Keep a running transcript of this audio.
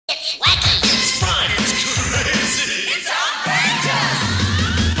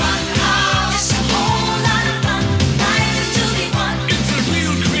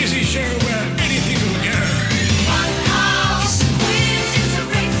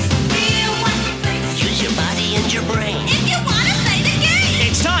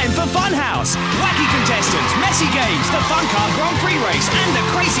race and a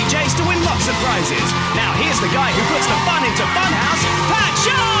crazy chase to win lots of prizes. Now here's the guy who puts the fun into Funhouse, Pat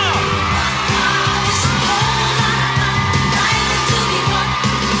Shaw!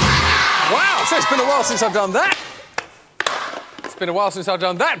 Wow, so it's been a while since I've done that. It's been a while since I've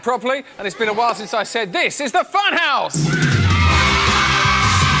done that properly, and it's been a while since I said this is the Funhouse!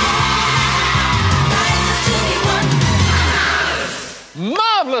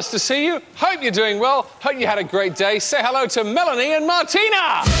 Marvellous to see you. Hope you're doing well. Hope you had a great day. Say hello to Melanie and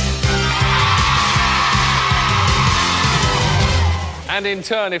Martina. And in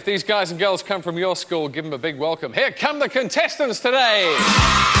turn, if these guys and girls come from your school, give them a big welcome. Here come the contestants today.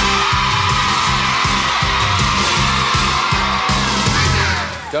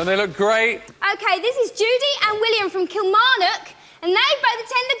 Don't they look great? OK, this is Judy and William from Kilmarnock, and they both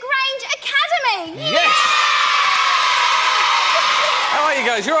attend the Grange Academy. Yes! How are you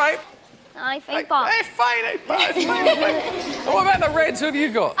guys? You all right? I think not. They're fine, What about the Reds? Who have you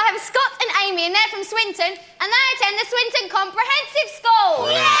got? I have Scott and Amy, and they're from Swinton, and they attend the Swinton Comprehensive School.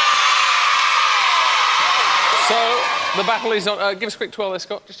 Brilliant. So, the battle is on... give us a quick twirl there,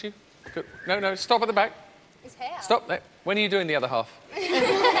 Scott, just you. Good. No, stop at the back. His hair. Stop there. When are you doing the other half?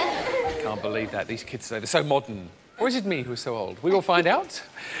 I can't believe that. These kids, they're so modern. Or is it me who's so old? We will find out.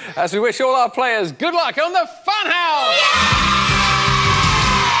 As we wish all our players good luck on the Funhouse! Yeah!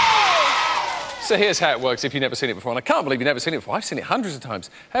 So here's how it works if you've never seen it before. And I can't believe you've never seen it before. I've seen it hundreds of times.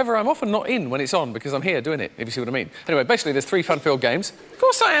 However, I'm often not in when it's on because I'm here doing it, if you see what I mean. Anyway, basically, there's 3 fun-filled games. Of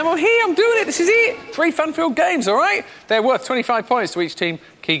course I am. I'm here. I'm doing it. This is it. 3 fun-filled games, all right? They're worth 25 points to each team.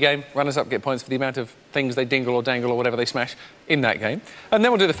 Key game. Runners-up get points for the amount of things they dingle or dangle or whatever they smash in that game. And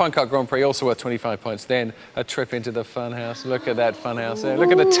then we'll do the Fun Car Grand Prix, also worth 25 points. Then a trip into the Funhouse. Look at that Funhouse there.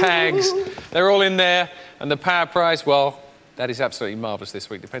 Look at the tags. They're all in there. And the power prize, well... that is absolutely marvellous this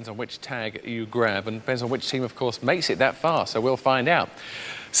week. Depends on which tag you grab and depends on which team, of course, makes it that far. So we'll find out.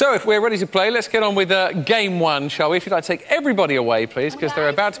 So if we're ready to play, let's get on with game 1, shall we? If you'd like to take everybody away, please, because they're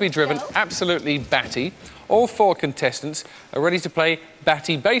about to be driven absolutely batty. All 4 contestants are ready to play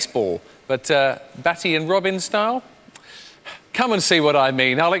batty baseball. But Batty and Robin style? Come and see what I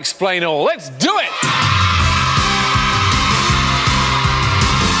mean. I'll explain all. Let's do it!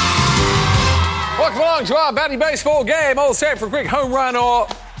 Welcome along to our batty baseball game. All set for a quick home run or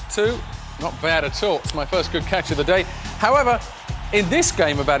 2. Not bad at all. It's my first good catch of the day. However, in this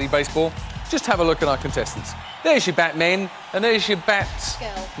game of batty baseball, just have a look at our contestants. There's your batmen, and there's your bats.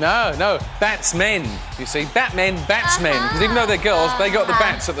 Girl. No, batsmen. You see, batmen, batsmen. Because even though they're girls, they got the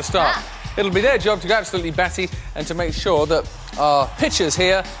bats at the start. It'll be their job to go absolutely batty and to make sure that our pitchers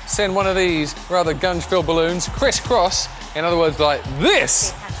here send one of these rather gunge-filled balloons crisscross, in other words, like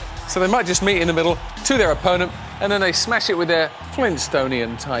this. So they might just meet in the middle to their opponent, and then they smash it with their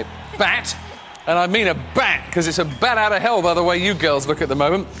Flintstonian-type bat. And I mean a bat, because it's a bat out of hell by the way you girls look at the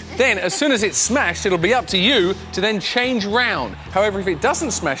moment. Then, as soon as it's smashed, it'll be up to you to then change round. However, if it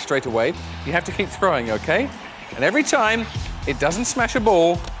doesn't smash straight away, you have to keep throwing, OK? And every time it doesn't smash a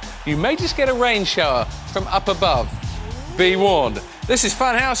ball, you may just get a rain shower from up above. Be warned. This is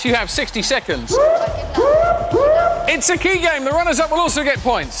Funhouse. You have 60 seconds. It's a key game. The runners-up will also get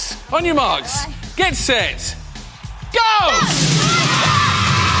points. On your marks. Get set. Go!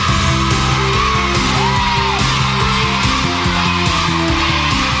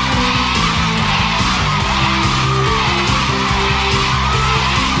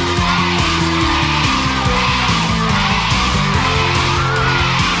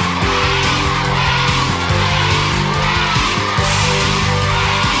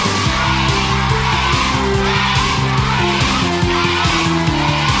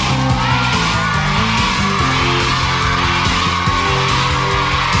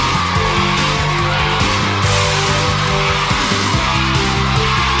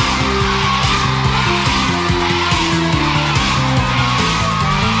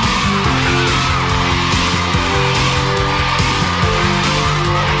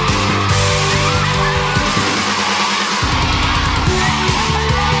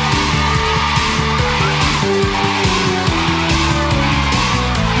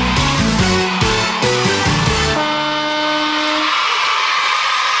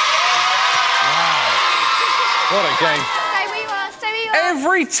 What a game.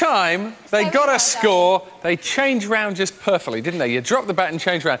 Every time they got a score, they changed round just perfectly, didn't they? You dropped the bat and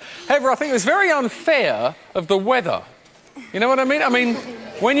changed round. However, I think it was very unfair of the weather. You know what I mean? I mean,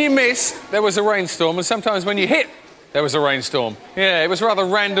 when you missed, there was a rainstorm, and sometimes when you hit, there was a rainstorm. Yeah, it was a rather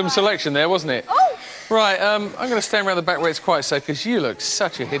random selection there, wasn't it? Oh! Right, I'm going to stand around the back where it's quite safe, because you look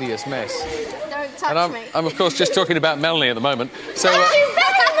such a hideous mess. Don't touch me. I'm, of course, just talking about Melanie at the moment. So,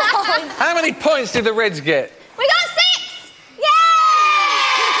 how many points did the Reds get? We got 6! Yay!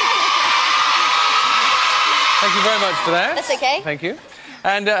 Thank you very much for that. That's okay. Thank you.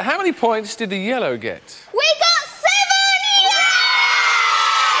 And how many points did the yellow get? We got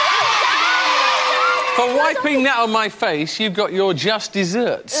 7! For wiping that on my face, you've got your just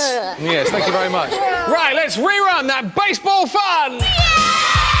desserts. Yes, thank you very much. Right, let's rerun that baseball fun!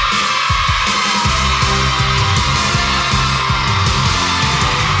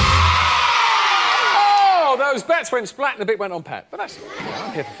 Oh, those bats went splat and a bit went on Pat. But that's...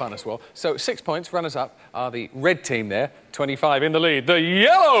 I'm here for fun as well. So 6 points, runners up, are the red team there. 25 in the lead. The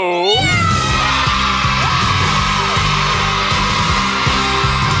yellow...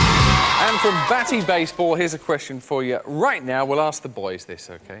 And from Batty Baseball, here's a question for you. Right now, we'll ask the boys this,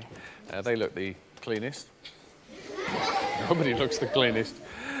 OK? They look the cleanest. Nobody looks the cleanest.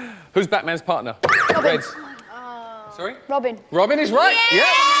 Who's Batman's partner? Robin. Reds. Sorry? Robin. Robin is right.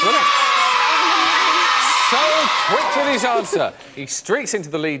 Yeah. Brilliant. So quick with his answer. He streaks into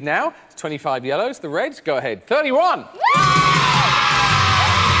the lead now. It's 25 yellows. The Reds, go ahead. 31.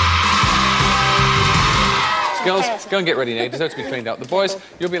 Girls, go and get ready now. You deserve to be cleaned up. The boys,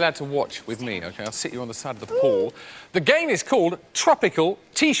 you'll be allowed to watch with me, OK? I'll sit you on the side of the pool. The game is called Tropical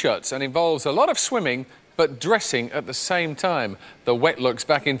T-shirts and involves a lot of swimming but dressing at the same time. The wet look's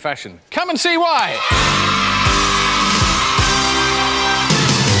back in fashion. Come and see why!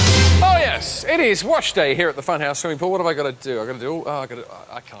 Oh, yes, it is wash day here at the Funhouse swimming pool. What have I got to do? I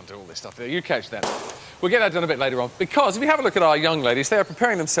can't do all this stuff there. You catch that. We'll get that done a bit later on, because if you have a look at our young ladies, they are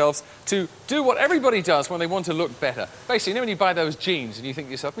preparing themselves to do what everybody does when they want to look better. Basically, you know when you buy those jeans and you think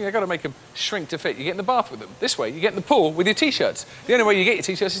to yourself, I've got to make them shrink to fit. You get in the bath with them. This way, you get in the pool with your T-shirts. The only way you get your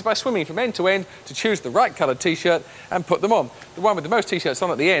T-shirts is by swimming from end to end to choose the right coloured T-shirt and put them on. The one with the most T-shirts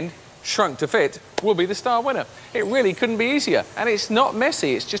on at the end, shrunk to fit, will be the star winner. It really couldn't be easier. And it's not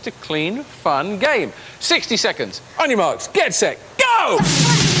messy. It's just a clean, fun game. 60 seconds. On your marks. Get set. Go!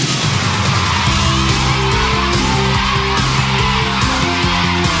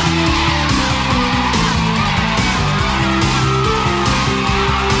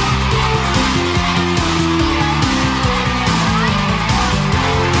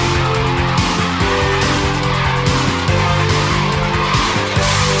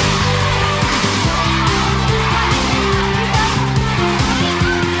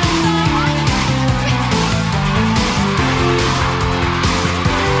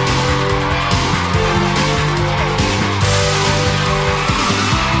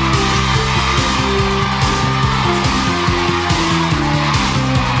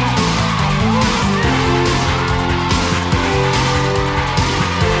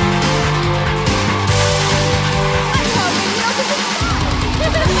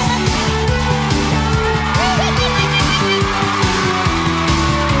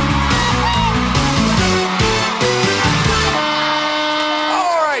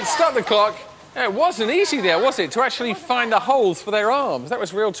 The clock. It wasn't easy there, was it, to actually find the holes for their arms? That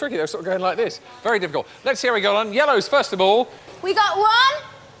was real tricky. They were sort of going like this. Very difficult. Let's see how we got on. Yellows, first of all. We got 1,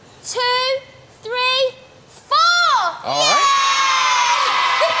 2, 3, 4. All right.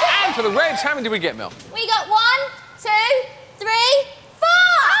 And for the Reds, how many did we get, Mel? We got 1, 2, 3, 4.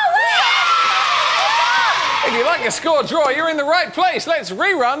 If you like a score draw, you're in the right place. Let's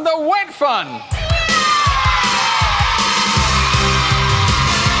rerun the wet fun.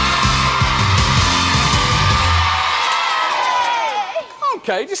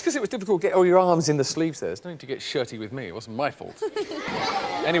 OK, just because it was difficult to get all your arms in the sleeves there's no need to get shirty with me. It wasn't my fault.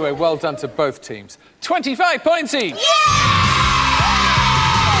 Anyway, well done to both teams. 25 points each.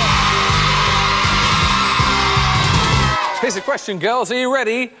 Here's a question, girls. Are you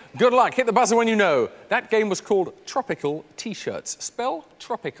ready? Good luck. Hit the buzzer when you know. That game was called Tropical T-shirts. Spell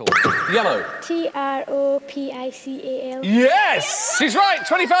tropical. Yellow. Tropical. Yes! She's right.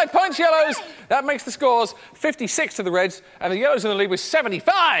 25 points, yellows. That makes the scores 56 to the Reds, and the yellows in the lead with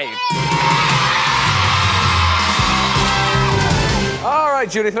 75. All right,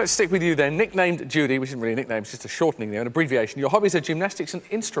 Judith, let's stick with you then. Nicknamed Judy, which isn't really a nickname, it's just a shortening there, an abbreviation. Your hobbies are gymnastics and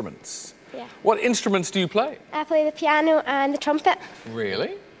instruments. Yeah. What instruments do you play? I play the piano and the trumpet.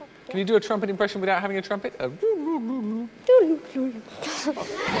 Really? Can you do a trumpet impression without having a trumpet? The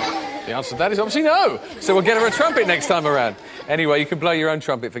answer to that is obviously no. So we'll get her a trumpet next time around. Anyway, you can blow your own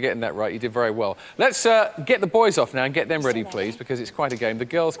trumpet for getting that right. You did very well. Let's get the boys off now and get them ready, please, because it's quite a game. The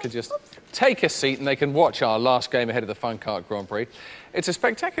girls could just take a seat and they can watch our last game ahead of the Fun Kart Grand Prix. It's a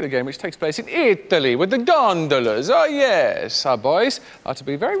spectacular game which takes place in Italy with the gondolas. Oh, yes. Our boys are to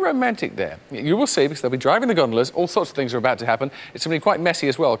be very romantic there. You will see, because they'll be driving the gondolas. All sorts of things are about to happen. It's going to be quite messy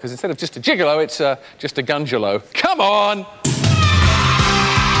as well, because instead of just a gigolo, it's just a gunjalo. Come on!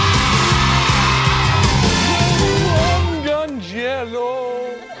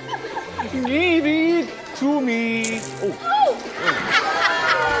 Gunjalo. Give it to me.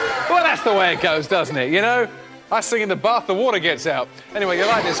 Well, that's the way it goes, doesn't it? You know, I sing in the bath, the water gets out. Anyway, you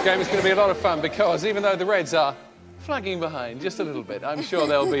like this game, it's going to be a lot of fun because even though the Reds are flagging behind just a little bit, I'm sure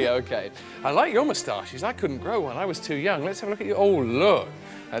they'll be okay. I like your moustaches. I couldn't grow one. I was too young. Let's have a look at you. Oh, look.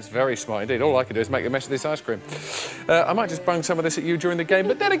 That's very smart indeed. All I can do is make a mess of this ice cream. I might just bung some of this at you during the game,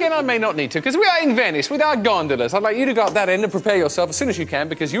 but then again, I may not need to, because we are in Venice with our gondolas. I'd like you to go up that end and prepare yourself as soon as you can,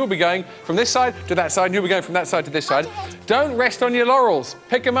 because you will be going from this side to that side, and you'll be going from that side to this side. Don't rest on your laurels.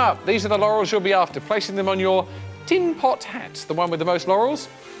 Pick them up. These are the laurels you'll be after, placing them on your tin pot hats, the one with the most laurels.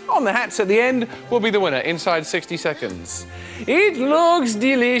 On the hats at the end will be the winner inside 60 seconds. It looks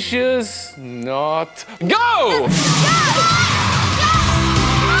delicious. Not. Go!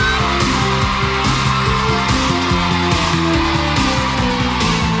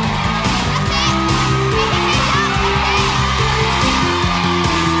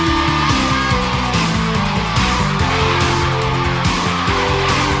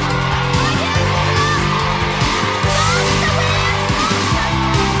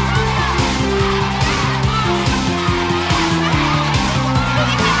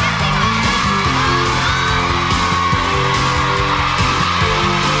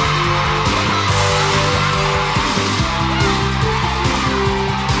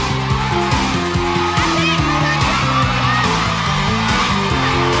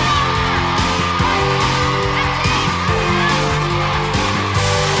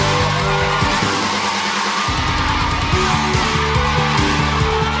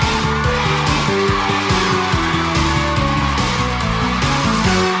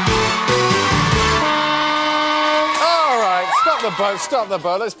 Stop the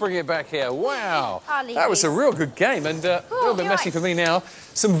boat. Let's bring it back here. Wow. That was a real good game and a little bit messy for me now.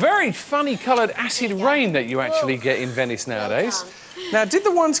 Some very funny coloured acid rain that you actually get in Venice nowadays. Now, did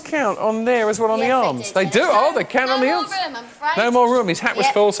the ones count on there as well on the arms? They do? Oh, they count on the arms? No more room. His hat was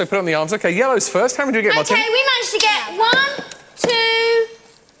full, so put it on the arms. OK, yellows first. How many do you get, Martina? OK, we managed to get 1, 2,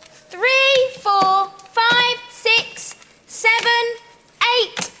 3, 4, 5, 6, 7,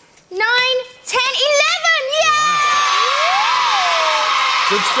 8, 9, 10, 11. Yeah!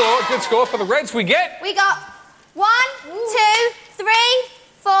 Good score for the Reds. We got 1, 2, 3,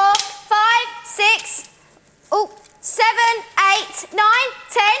 4, 5, 6, 7, 8, 9,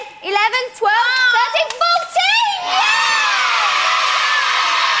 10, 11, 12, 13, 14! Yeah!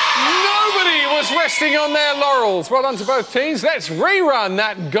 Nobody was resting on their laurels. Well done to both teams. Let's rerun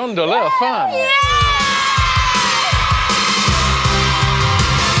that gondola fun. Yeah!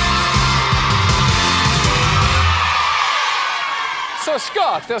 So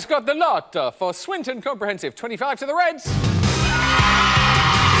Scott has got the lot for Swinton Comprehensive. 25 to the Reds.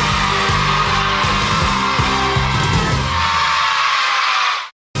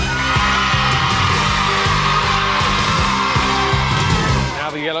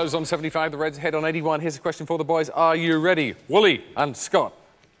 Now the yellows on 75, the Reds head on 81. Here's a question for the boys. Are you ready? Wooly and Scott.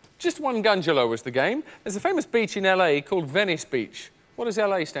 Just one gondola was the game. There's a famous beach in LA called Venice Beach. What does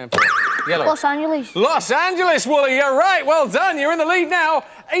LA stand for? Yellow. Los Angeles. Los Angeles, Wooly, you're right. Well done. You're in the lead now.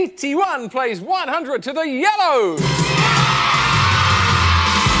 81 plays 100 to the yellows.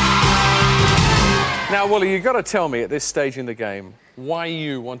 Now, Wooly, you've got to tell me at this stage in the game why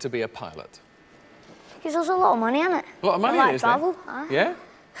you want to be a pilot. Because there's a lot of money in it. A lot of money in it, is travel. There? Yeah?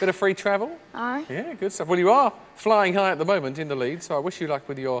 Bit of free travel? Aye. Yeah, good stuff. Well, you are flying high at the moment in the lead, so I wish you luck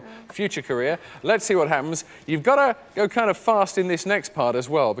with your future career. Let's see what happens. You've got to go kind of fast in this next part as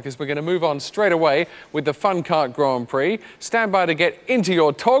well, because we're going to move on straight away with the Fun Kart Grand Prix. Stand by to get into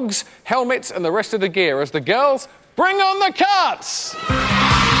your togs, helmets and the rest of the gear as the girls bring on the karts!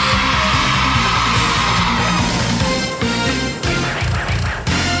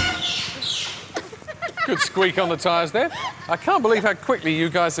 Good squeak on the tyres there. I can't believe how quickly you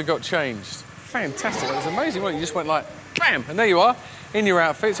guys have got changed. Fantastic. That was amazing, wasn't it? You just went like, bam, and there you are, in your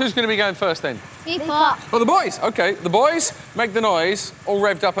outfits. Who's going to be going first then? Me, Pop. Oh, the boys. OK, the boys make the noise, all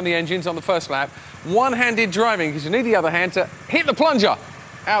revved up on the engines on the first lap. One-handed driving, because you need the other hand to hit the plunger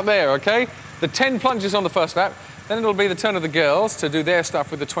out there, OK? The 10 plungers on the first lap. Then it'll be the turn of the girls to do their stuff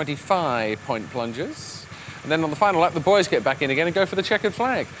with the 25-point plungers. And then on the final lap, the boys get back in again and go for the checkered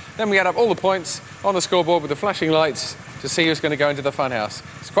flag. Then we add up all the points on the scoreboard with the flashing lights to see who's going to go into the fun house.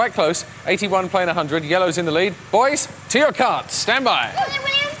 It's quite close. 81 playing 100. Yellow's in the lead. Boys, to your karts. Stand by.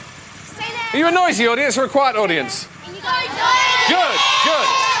 William, stay there. Are you a noisy audience or a quiet audience? Good, good.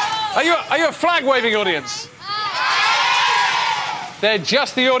 Are you a flag-waving audience? They're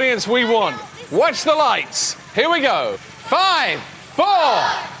just the audience we want. Watch the lights. Here we go. 5, 4,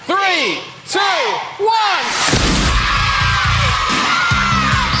 3, 2, 1.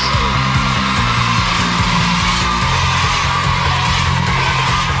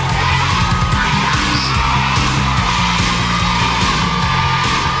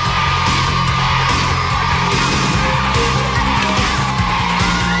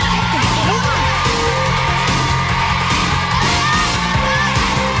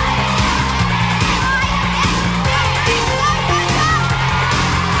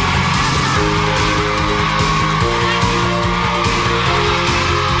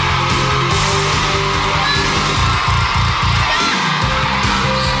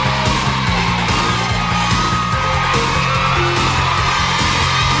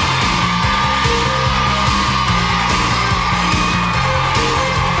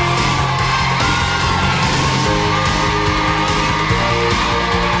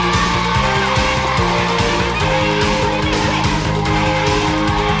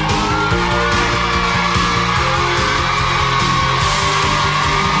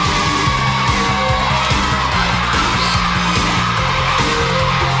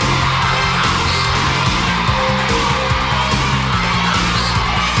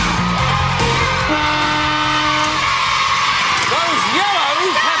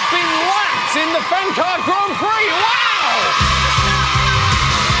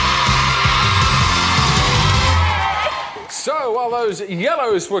 while those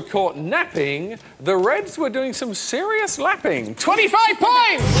yellows were caught napping, the reds were doing some serious lapping. 25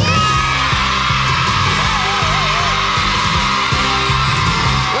 points!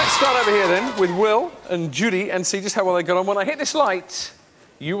 Let's start over here then with Will and Judy and see just how well they got on. When I hit this light,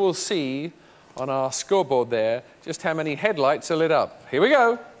 you will see on our scoreboard there just how many headlights are lit up. Here we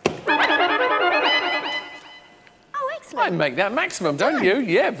go. Oh, excellent. I make that maximum, don't you?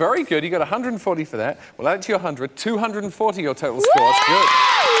 Yeah, very good. You got 140 for that. Well, add it to your 100. 240 your total score. Good.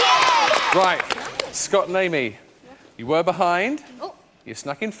 Yeah. Right. Scott and Amy, you were behind. Oh. You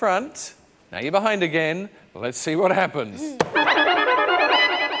snuck in front. Now you're behind again. Well, let's see what happens.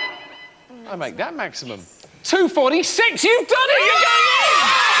 I make that maximum. 246. You've done it. You're going in.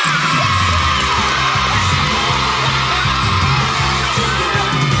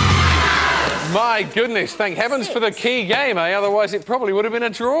 My goodness, thank heavens for the key game, eh? Otherwise, it probably would have been a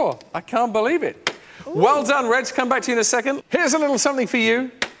draw. I can't believe it. Ooh. Well done, Reds. Come back to you in a second. Here's a little something for you,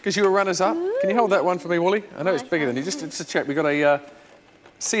 because you were runners-up. Can you hold that one for me, Wally? I know it's bigger than you. Just to check, we've got a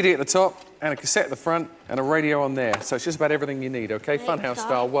CD at the top and a cassette at the front and a radio on there. So it's just about everything you need, OK? Funhouse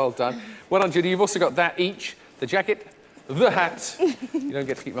style. Well done. Well done, Judy. You've also got that each. The jacket, the hat. You don't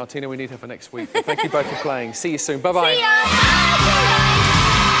get to keep Martina. We need her for next week. But thank you both for playing. See you soon. Bye-bye. See ya.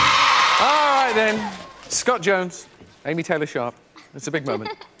 All right, then. Scott Jones, Amy Taylor-Sharp. It's a big moment.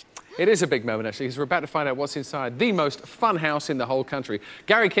 It is a big moment, actually, because we're about to find out what's inside the most fun house in the whole country.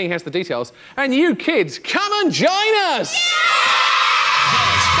 Gary King has the details. And you kids, come and join us!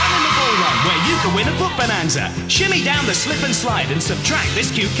 There's fun in the ball run where you can win a book bonanza. Shimmy down the slip and slide and subtract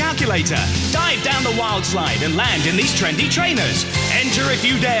this cute calculator. Dive down the wild slide and land in these trendy trainers. Enter if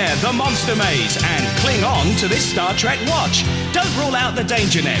you dare the monster maze and cling on to this Star Trek watch. Don't rule out the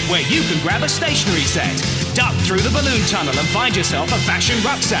danger net where you can grab a stationery set. Duck through the balloon tunnel and find yourself a fashion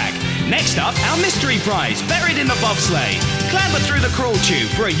rucksack. Next up, our mystery prize, buried in the bobsleigh. Clamber through the crawl tube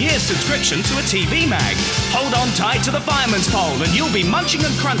for a year's subscription to a TV mag. Hold on tight to the fireman's pole and you'll be munching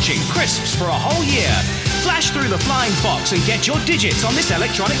and crunching crisps for a whole year. Flash through the flying fox and get your digits on this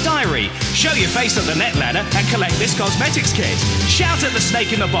electronic diary. Show your face at the net ladder and collect this cosmetics kit. Shout at the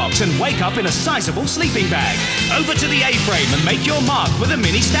snake in the box and wake up in a sizable sleeping bag. Over to the A-frame and make your mark with a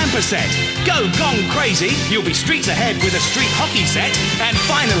mini stamper set. Go gong crazy, you'll be streets ahead with a street hockey set. And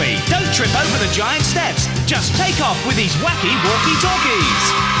finally, don't trip over the giant steps. Just take off with these wacky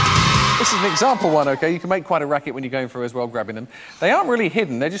walkie-talkies. This is an example one, OK? You can make quite a racket when you're going through as well, grabbing them. They aren't really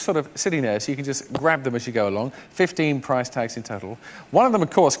hidden. They're just sort of sitting there, so you can just grab them as you go along. 15 prize tags in total. One of them,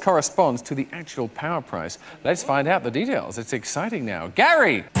 of course, corresponds to the actual power prize. Let's find out the details. It's exciting now.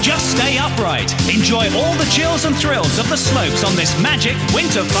 Gary! Just stay upright. Enjoy all the chills and thrills of the slopes on this magic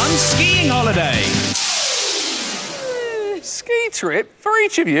winter fun skiing holiday. Ski trip for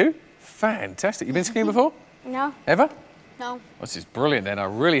each of you? Fantastic. You been skiing before? No. Ever? No. This is brilliant, then. I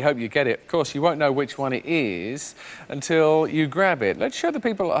really hope you get it. Of course, you won't know which one it is until you grab it. Let's show the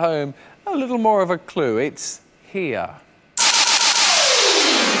people at home a little more of a clue. It's here.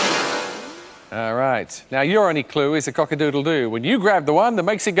 All right. Now, your only clue is a cock-a-doodle-doo. When you grab the one that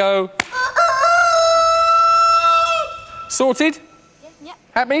makes it go... Sorted? Yep.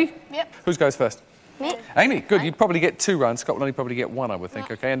 Happy? Yep. Who goes first? Me. Amy, good. You'd probably get 2 runs. Scott will only probably get 1, I would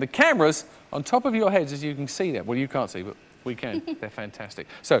think, OK? And the cameras on top of your heads, as you can see them. Well, you can't see, but we can. They're fantastic.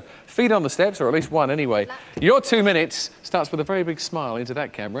 So, feet on the steps, or at least one anyway. Your 2 minutes starts with a very big smile into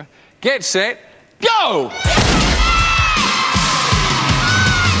that camera. Get set, go!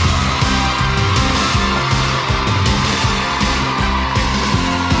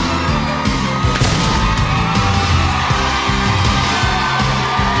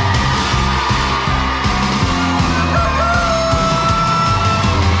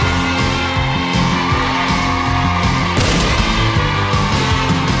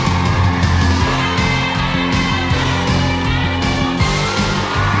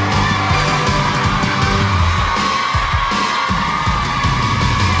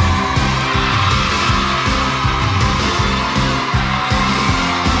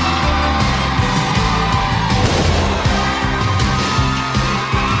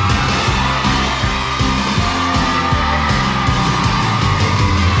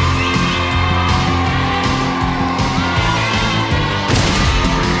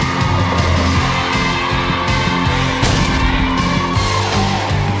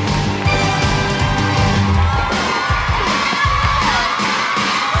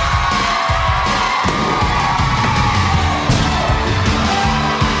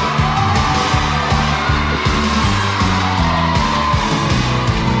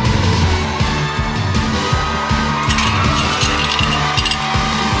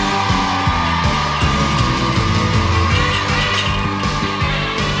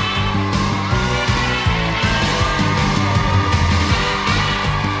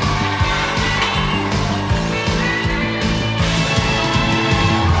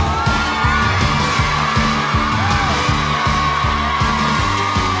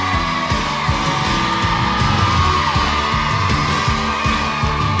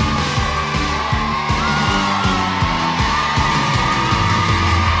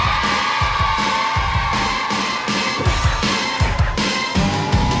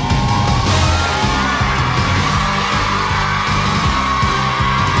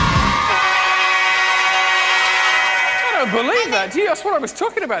 what I was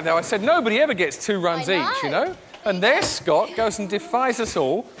talking about, though. I said nobody ever gets 2 runs each, you know? And there Scott goes and defies us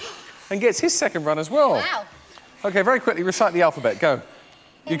all and gets his second run as well. Wow. OK, very quickly, recite the alphabet. Go.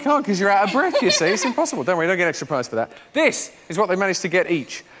 You can't because you're out of breath, you see. It's impossible. Don't worry, you don't get extra prize for that. This is what they managed to get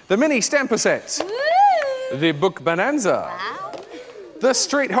each. The mini stamper sets. Woo! The book bonanza. Wow. The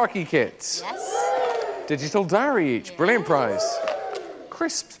street hockey kits. Yes. Digital diary each. Brilliant prize.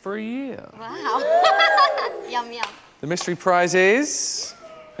 Crisps for a year. Wow. Yum, yum. The mystery prize is...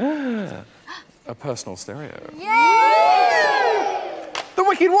 a personal stereo. Yay! The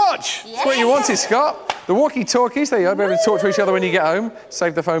Wicked Watch! That's what you wanted, Scott. The walkie-talkies, there you are, be able to talk to each other when you get home.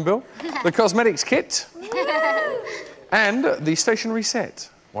 Save the phone bill. The cosmetics kit. And the stationery set.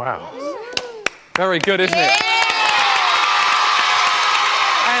 Wow. Very good, isn't it?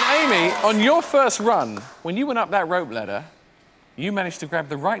 And Amy, on your first run, when you went up that rope ladder, you managed to grab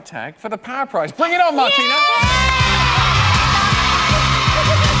the right tag for the power prize. Bring it on, Martina!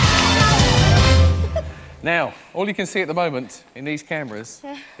 Now, all you can see at the moment in these cameras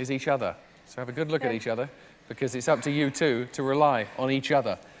is each other. So have a good look at each other, because it's up to you two to rely on each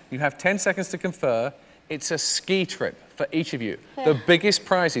other. You have 10 seconds to confer. It's a ski trip for each of you. The biggest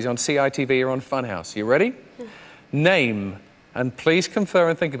prizes on CITV are on Funhouse. You ready? Name, and please confer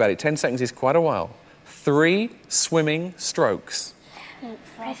and think about it. 10 seconds is quite a while. 3 swimming strokes.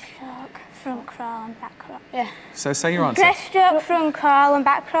 Breaststroke, front crawl and back crawl. Yeah. So say your answer. Breaststroke, front crawl and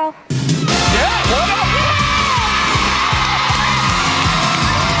back crawl. Yeah, well done.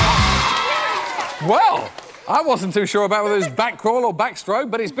 Well, I wasn't too sure about whether it was back crawl or backstroke,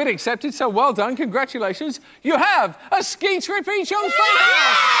 but it's been accepted, so well done. Congratulations. You have a ski trip each on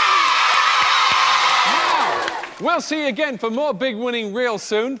Funhouse. Now, we'll see you again for more big winning real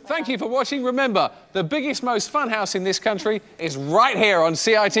soon. Thank you for watching. Remember, the biggest, most fun house in this country is right here on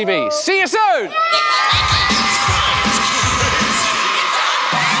CITV. See you soon.